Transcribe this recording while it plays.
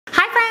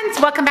friends,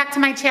 welcome back to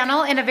my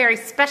channel and a very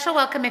special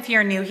welcome if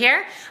you're new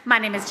here. My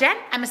name is Jen.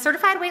 I'm a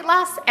certified weight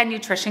loss and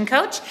nutrition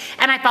coach,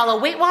 and I follow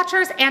Weight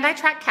Watchers and I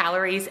track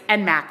calories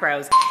and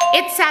macros.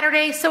 It's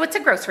Saturday, so it's a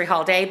grocery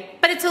haul day,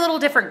 but it's a little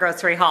different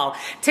grocery haul.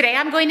 Today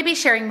I'm going to be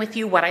sharing with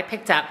you what I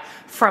picked up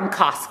from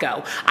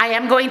Costco. I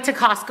am going to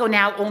Costco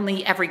now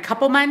only every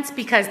couple months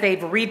because they've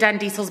redone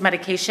Diesel's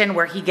medication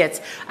where he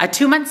gets a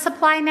 2-month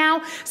supply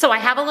now. So I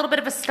have a little bit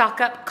of a stock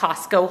up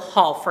Costco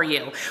haul for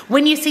you.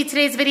 When you see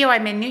today's video,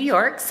 I'm in New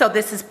York, so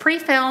this is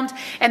pre-filmed,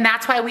 and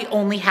that's why we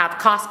only have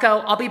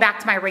Costco. I'll be back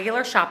to my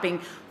regular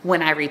shopping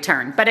when I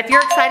return. But if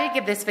you're excited,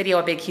 give this video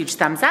a big, huge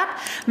thumbs up.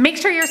 Make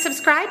sure you're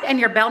subscribed and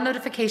your bell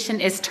notification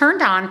is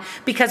turned on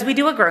because we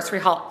do a grocery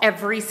haul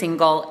every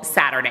single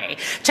Saturday.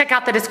 Check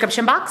out the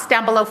description box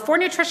down below for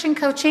nutrition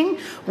coaching,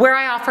 where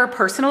I offer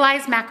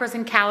personalized macros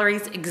and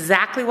calories,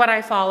 exactly what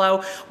I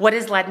follow, what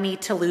has led me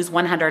to lose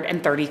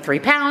 133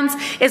 pounds,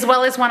 as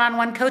well as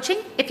one-on-one coaching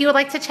if you would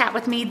like to chat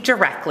with me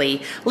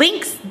directly.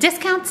 Links,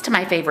 discounts to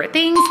my favorite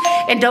things,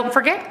 and don't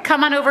forget,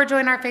 come on over,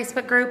 join our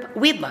Facebook group.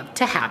 We'd love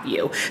to have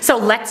you. So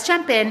let's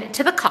jump in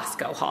to the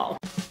Costco haul.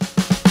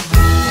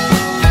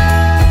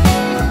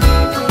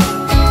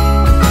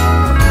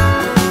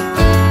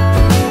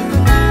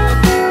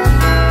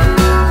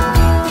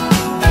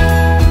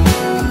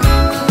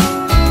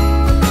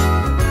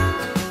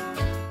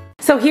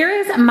 So here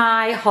is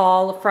my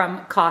haul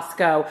from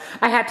Costco.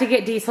 I had to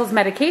get Diesel's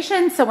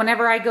medication, so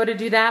whenever I go to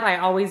do that, I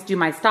always do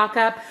my stock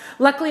up.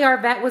 Luckily, our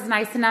vet was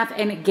nice enough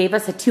and it gave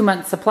us a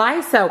 2-month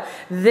supply, so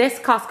this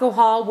Costco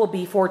haul will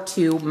be for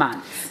 2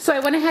 months. So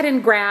I went ahead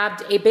and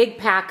grabbed a big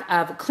pack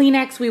of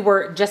Kleenex. We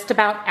were just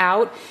about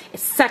out.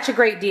 It's such a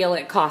great deal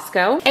at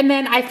Costco. And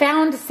then I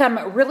found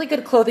some really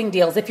good clothing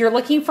deals. If you're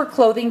looking for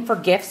clothing for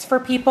gifts for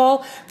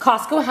people,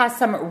 Costco has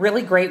some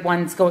really great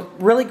ones,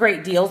 really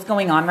great deals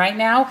going on right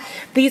now.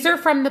 These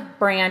are from the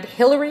brand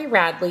Hillary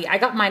Radley. I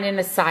got mine in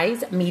a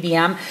size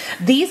medium.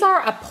 These are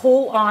a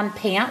pull-on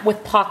pant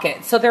with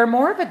pockets, so they're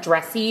more of a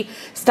dressy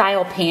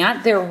style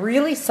pant. They're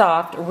really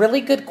soft, really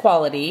good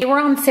quality. They were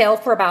on sale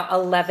for about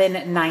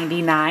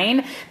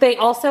 $11.99. They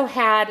also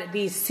had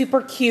these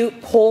super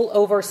cute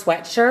pull-over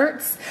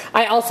sweatshirts.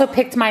 I also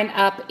picked mine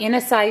up in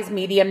a size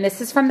medium. This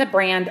is from the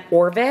brand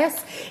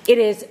Orvis. It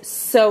is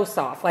so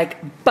soft,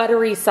 like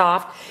buttery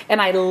soft,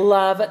 and I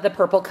love the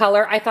purple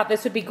color. I thought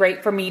this would be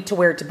great for me to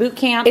wear to boot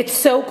camp. It's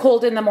so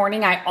cold in the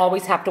morning, I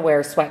always have to wear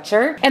a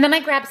sweatshirt. And then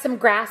I grabbed some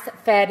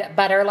grass-fed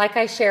butter. Like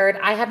I shared,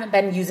 I haven't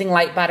been using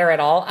light butter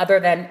at all other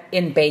than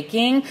in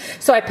baking.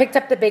 So I picked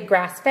up the big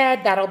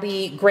grass-fed. That'll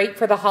be great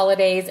for the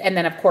holidays. And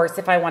then of course,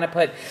 if I want to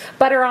put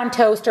butter on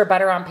toast or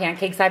butter on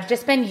pancakes, I've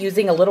just been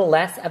using a little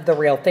less of the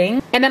real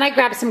thing. And then I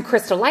grabbed some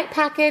Crystal Light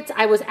packets.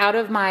 I was out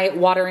of my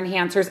water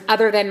enhancers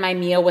other than my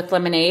meal with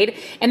lemonade.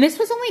 And this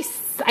was only,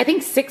 I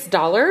think,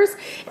 $6,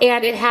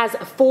 and it has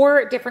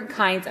 4 different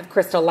kinds of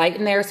Crystal Light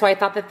in there, so I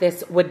thought that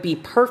this would be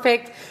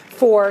perfect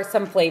for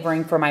some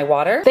flavoring for my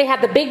water. They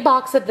had the big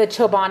box of the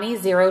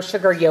Chobani Zero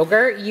Sugar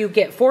Yogurt. You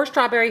get 4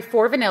 strawberry,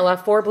 4 vanilla,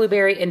 4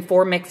 blueberry, and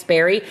 4 mixed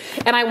berry,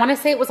 and I want to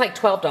say it was like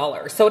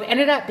 $12, so it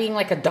ended up being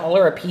like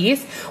 $1 a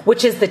piece,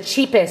 which is the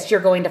cheapest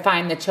you're going to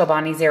find the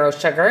Chobani Zero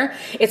Sugar.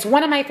 It's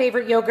one of my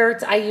favorite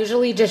yogurts. I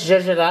usually just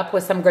zhuzh it up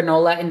with some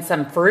granola and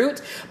some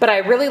fruit, but I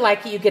really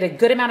like it. You get a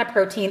good amount of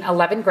protein,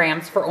 11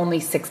 grams for only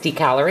 60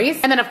 calories.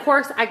 And then of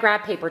course I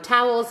grabbed paper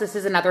towels. This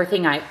is another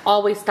thing I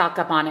always stock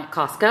up on at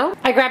Costco.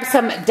 I grabbed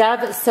some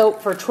Dove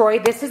soap for Troy.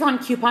 This is on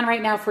coupon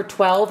right now for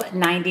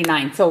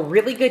 $12.99. So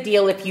really good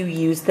deal if you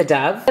use the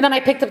Dove. And then I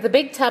picked up the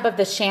big tub of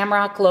the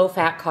Shamrock low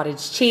fat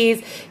cottage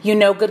cheese. You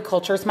know Good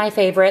Culture is my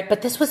favorite,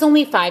 but this was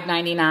only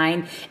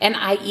 $5.99, and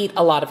I eat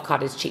a lot of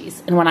cottage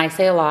cheese. And when I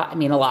say a lot, I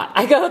mean a lot.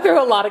 I go through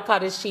a lot of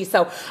cottage cheese.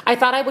 So I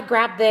thought I would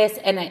grab this,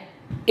 and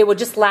it would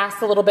just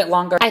last a little bit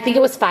longer. I think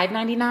it was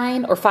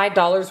 $5.99 or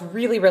 $5,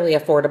 really, really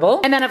affordable.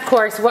 And then of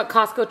course, what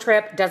Costco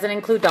trip doesn't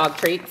include dog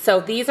treats.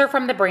 So these are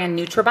from the brand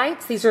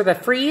NutriBites. These are the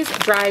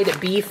freeze-dried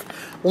beef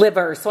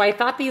liver. So I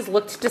thought these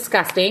looked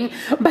disgusting,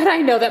 but I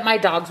know that my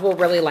dogs will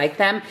really like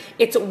them.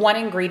 It's 1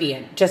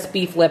 ingredient, just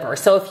beef liver.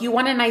 So if you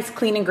want a nice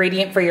clean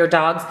ingredient for your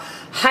dogs,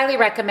 highly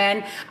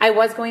recommend. I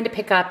was going to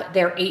pick up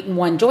their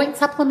 8-in-1 joint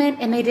supplement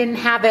and they didn't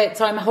have it.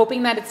 So I'm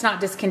hoping that it's not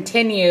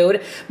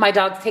discontinued. My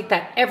dogs take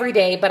that every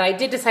day, but I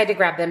did decide to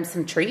grab them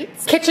some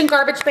treats. Kitchen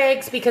garbage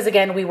bags, because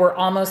again, we were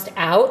almost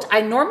out.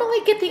 I normally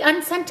get the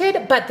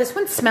unscented, but this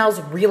one smells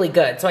really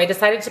good. So I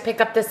decided to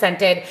pick up the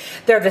scented.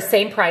 They're the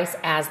same price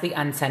as the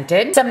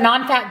unscented. Some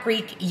non-fat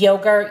Greek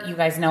yogurt. You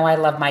guys know I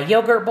love my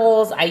yogurt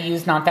bowls. I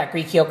use non-fat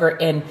Greek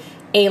yogurt in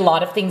a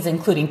lot of things,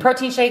 including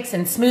protein shakes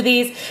and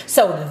smoothies.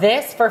 So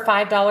this for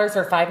 $5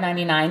 or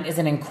 $5.99 is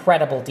an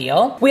incredible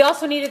deal. We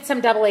also needed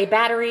some AA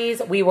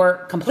batteries. We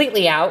were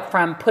completely out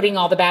from putting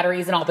all the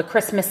batteries and all the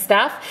Christmas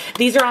stuff.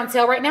 These are on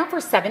sale right now for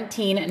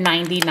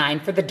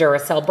 $17.99 for the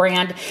Duracell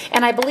brand.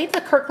 And I believe the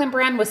Kirkland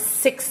brand was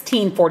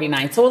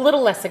 $16.49, so a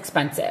little less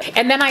expensive.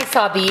 And then I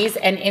saw these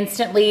and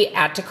instantly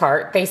add to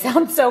cart. They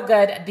sound so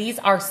good. These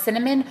are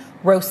cinnamon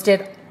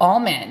roasted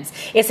almonds.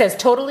 It says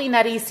totally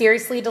nutty,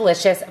 seriously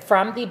delicious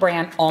from the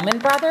brand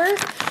Almond Brothers.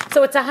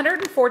 So it's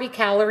 140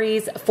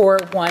 calories for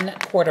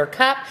 1/4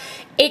 cup,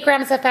 8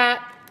 grams of fat,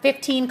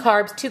 15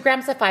 carbs, 2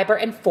 grams of fiber,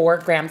 and 4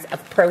 grams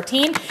of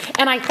protein.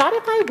 And I thought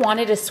if I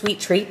wanted a sweet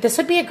treat, this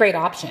would be a great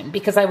option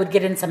because I would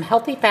get in some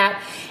healthy fat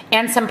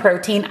and some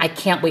protein. I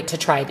can't wait to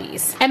try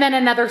these. And then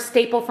another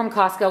staple from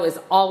Costco is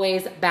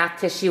always bath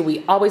tissue.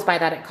 We always buy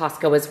that at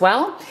Costco as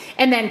well.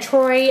 And then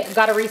Troy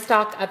got a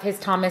restock of his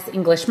Thomas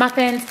English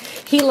muffins.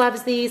 He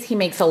loves these. He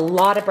makes a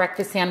lot of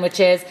breakfast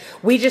sandwiches.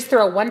 We just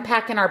throw 1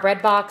 pack in our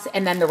bread box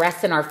and then the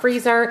rest in our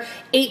freezer.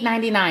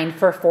 $8.99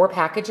 for 4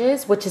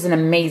 packages, which is an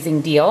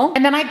amazing deal.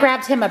 And then I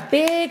grabbed him a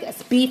big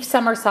beef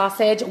summer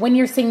sausage. When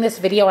you're seeing this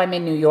video, I'm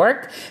in New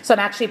York, so I'm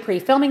actually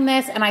pre-filming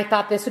this, and I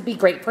thought this would be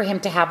great for him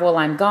to have while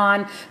I'm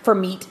gone for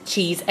meat,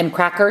 cheese, and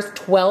crackers,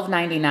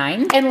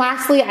 $12.99. And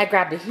lastly, I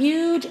grabbed a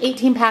huge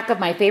 18 pack of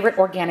my favorite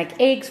organic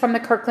eggs from the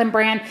Kirkland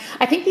brand.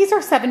 I think these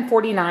are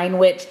 $7.49,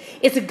 which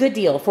is a good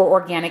deal for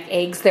organic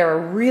eggs. They're a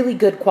really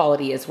good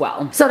quality as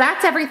well. So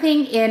that's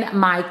everything in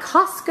my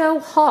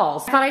Costco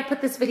haul. I thought I'd put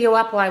this video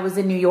up while I was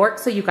in New York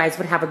so you guys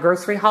would have a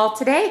grocery haul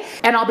today,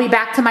 and I'll be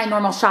back to my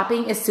normal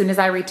shopping as soon as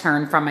I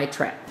return from my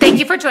trip. Thank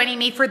you for joining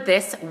me for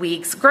this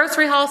week's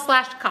grocery haul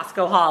 /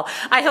 Costco haul.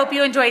 I hope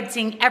you enjoyed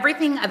seeing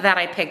everything that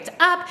I picked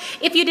up.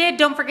 If you did,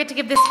 don't forget to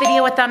give this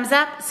video a thumbs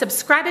up.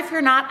 Subscribe if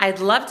you're not. I'd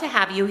love to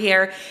have you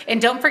here.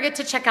 And don't forget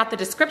to check out the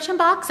description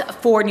box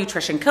for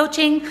nutrition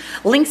coaching,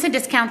 links and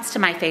discounts to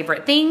my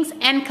favorite things,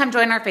 and come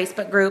join our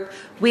Facebook group.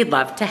 We'd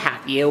love to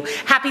have you.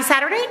 Happy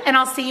Saturday, and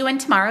I'll see you in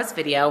tomorrow's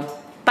video.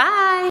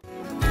 Bye.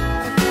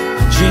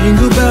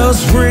 Jingle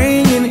bells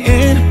ring